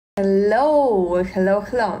Hello, hello,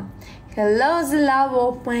 hello. Hello, the love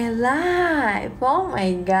of my life. Oh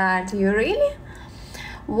my god, you really?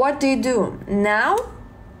 What do you do now?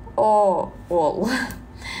 Oh, well.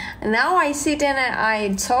 Now I sit and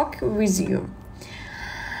I talk with you.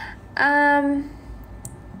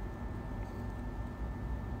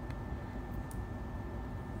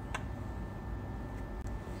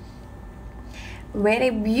 Very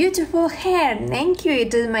beautiful hair. Thank you.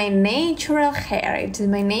 It is my natural hair. It is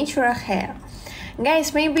my natural hair.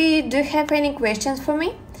 Guys, maybe do you have any questions for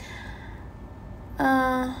me?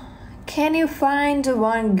 Can you find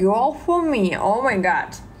one girl for me? Oh my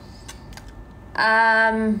god.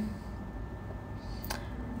 I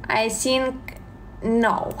think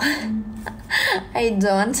no. I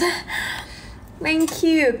don't. Thank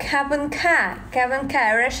you. Kabanka.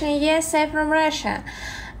 Russian, yes, I'm from Russia.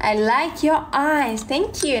 I like your eyes.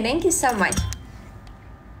 Thank you. Thank you so much.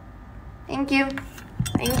 Thank you.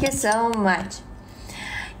 Thank you so much.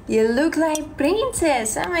 You look like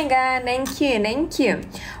princess. Oh my god. Thank you. Thank you.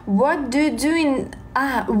 What do you do in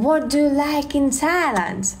what do you like in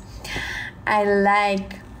Thailand? I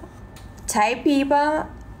like Thai people,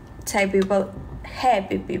 happy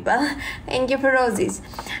people. Thank you for roses.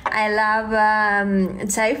 I love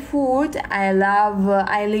Thai food. I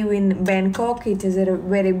live in Bangkok. It is a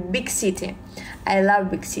very big city. I love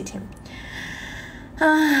big city.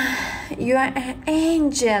 You are an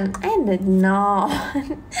angel. I don't know.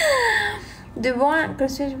 The one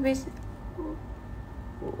question with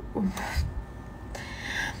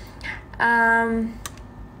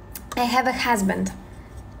I have a husband.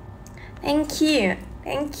 Thank you.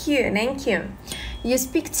 Thank you. Thank you. You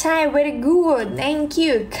speak Thai very good. Thank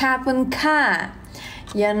you. Kapunka.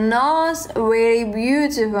 Your nose very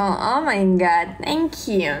beautiful. Oh my god. Thank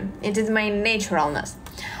you. It is my naturalness.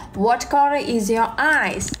 What color is your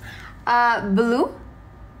eyes? Blue.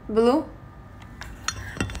 Blue.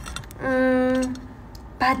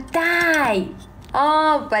 Pad Thai.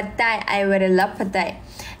 Oh, Pad Thai. I very love Pad Thai.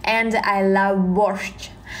 And I love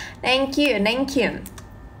borscht. Thank you. Thank you.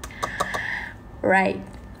 Right.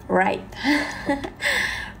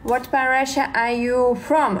 What part of Russia are you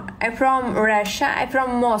from? I'm from Russia. I'm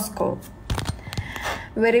from Moscow.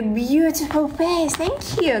 Very beautiful face.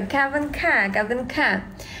 Thank you. Kavanka.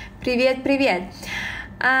 Привет.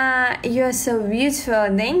 You're so beautiful.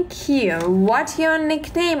 Thank you. What's your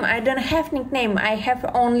nickname? I don't have nickname. I have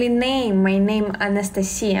only name. My name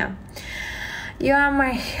Anastasia. You are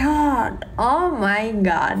my heart. Oh my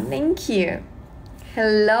god. Thank you.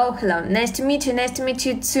 Hello. Nice to meet you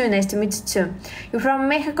too. You're from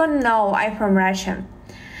Mexico? No, I'm from Russia.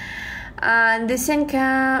 Do you think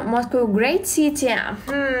Moscow great city?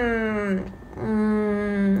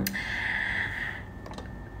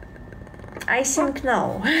 I think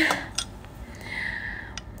no.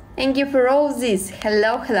 Thank you for all this.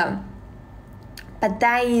 Hello. Pad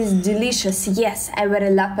Thai is delicious. Yes, I very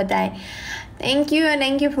love Pad Thai. Thank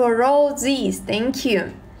you for all this. Thank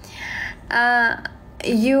you.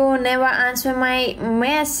 You never answer my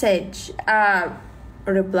message.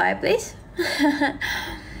 Reply, please.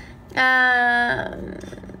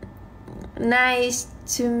 Nice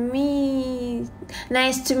to meet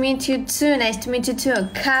you too.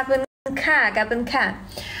 Kapunka.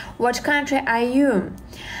 What country are you?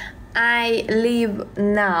 I live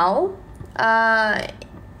now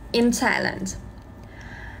in Thailand.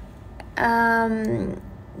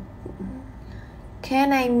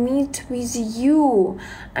 Can I meet with you?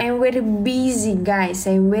 I'm very busy, guys.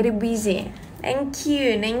 I'm very busy. Thank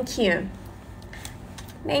you,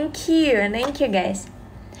 guys.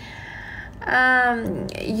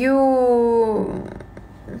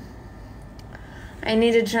 I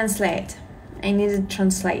need to translate.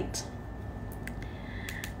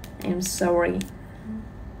 I'm sorry.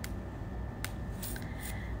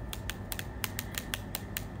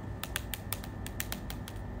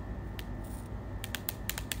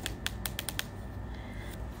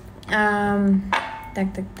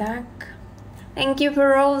 Tak. Thank you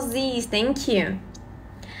for all these. Thank you.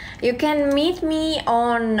 You can meet me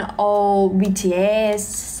on BTS,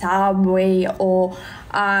 subway, or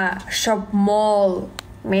shop mall,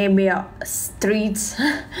 maybe streets.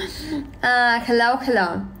 Hello.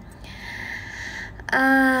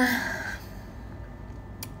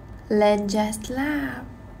 Let's just laugh.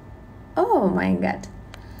 Oh my god,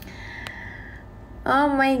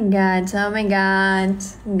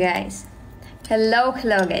 guys. Hello,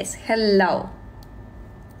 guys. Hello.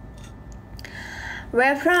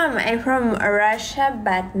 Where from? I'm from Russia,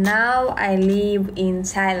 but now I live in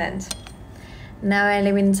Thailand.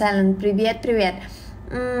 Привет.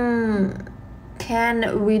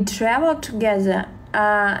 Can we travel together?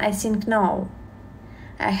 I think no.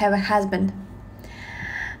 I have a husband.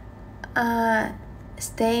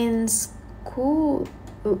 Stay in school.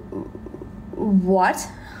 What?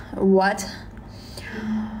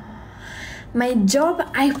 My job,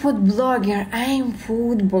 I'm food blogger.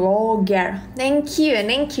 Thank you.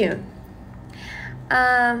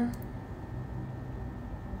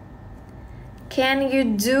 Can you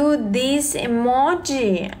do this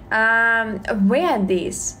emoji? Where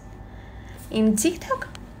this? In TikTok?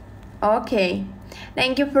 Okay.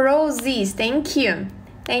 Thank you for all this. Thank you.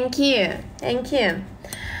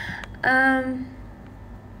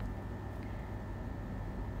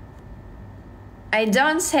 I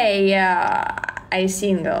don't say I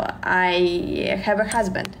single. I have a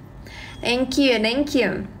husband. Thank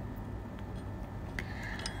you.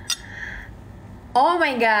 Oh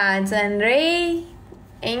my God, Andre.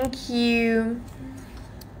 Thank you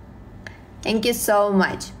so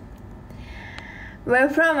much. Where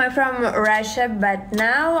from? I'm from Russia, but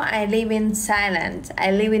now I live in Thailand.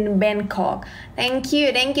 I live in Bangkok. Thank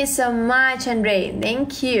you so much, Andre.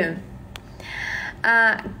 Thank you.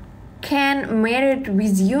 Can married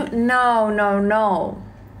with you? No.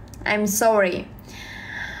 I'm sorry.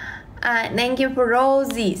 Thank you for all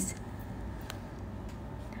this.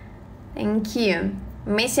 Thank you.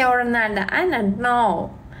 Messi or Ronaldo? I don't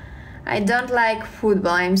know. I don't like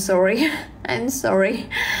football. I'm sorry.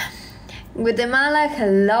 Guatemala,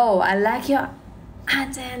 hello. I like your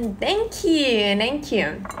accent. Thank you.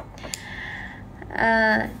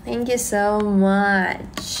 Thank you so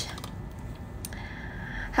much.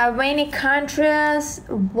 How many countries?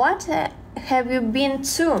 What have you been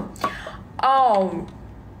to? Oh,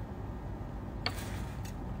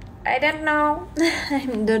 I don't know.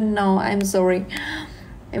 I'm sorry.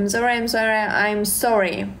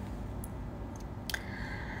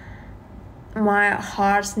 My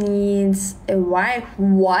heart needs a wife.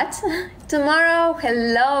 What? Tomorrow?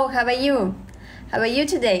 Hello, how are you? How are you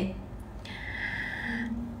today?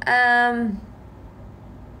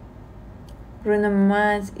 Bruno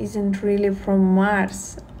Mars isn't really from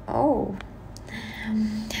Mars. Oh.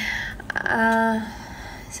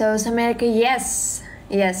 South America, yes.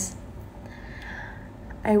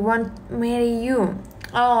 I want to marry you.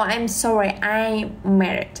 Oh, I'm sorry, I'm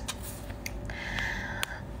married.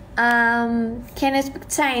 Can I speak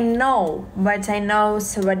Thai? No, but I know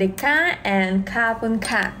Sawadika and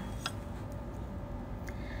Kapunka.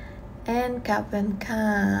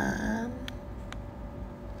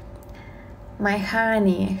 My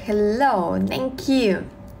honey, hello, thank you.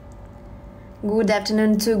 Good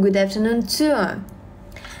afternoon too.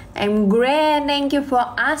 I'm great, thank you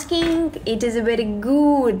for asking. It is very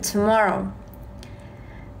good tomorrow.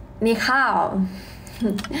 Ni hao.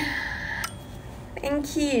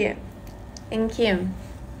 Thank you.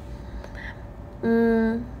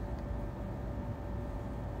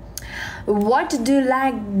 What do you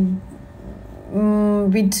like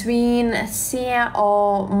between sea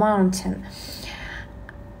or mountain?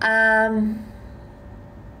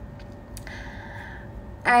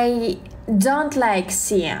 I don't like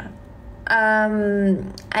sea.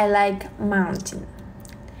 I like mountain.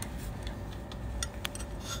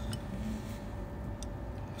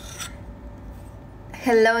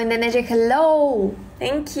 Hello Indonesia, hello.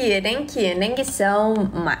 Thank you so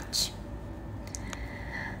much.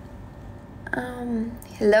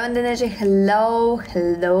 Hello Indonesia, hello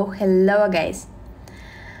guys.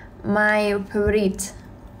 My favorite.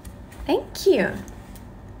 Thank you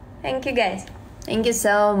guys. Thank you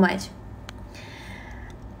so much.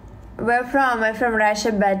 Where from? I'm from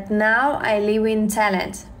Russia, but now I live in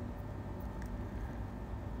Thailand.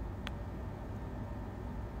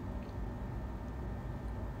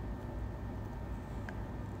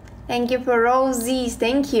 Thank you for roses.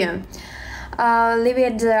 Thank you.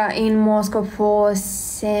 Lived in Moscow for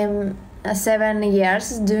 7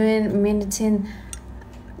 years doing medicine.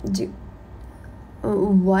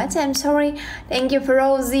 What? I'm sorry. Thank you for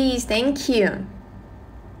roses. Thank you.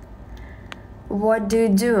 What do you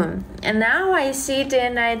do? And now I sit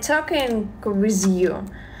and I talking with you.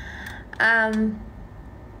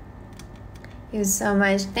 You so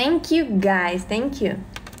much. Thank you guys. Thank you.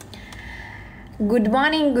 Good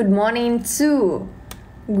morning to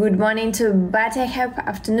but I have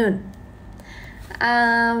afternoon.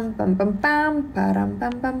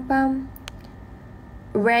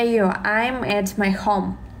 Where are you? I'm at my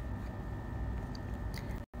home.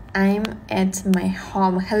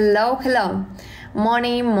 Hello.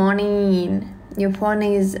 Morning. Your phone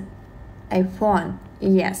is iPhone.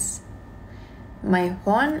 Yes. My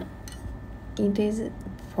phone, it is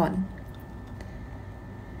phone.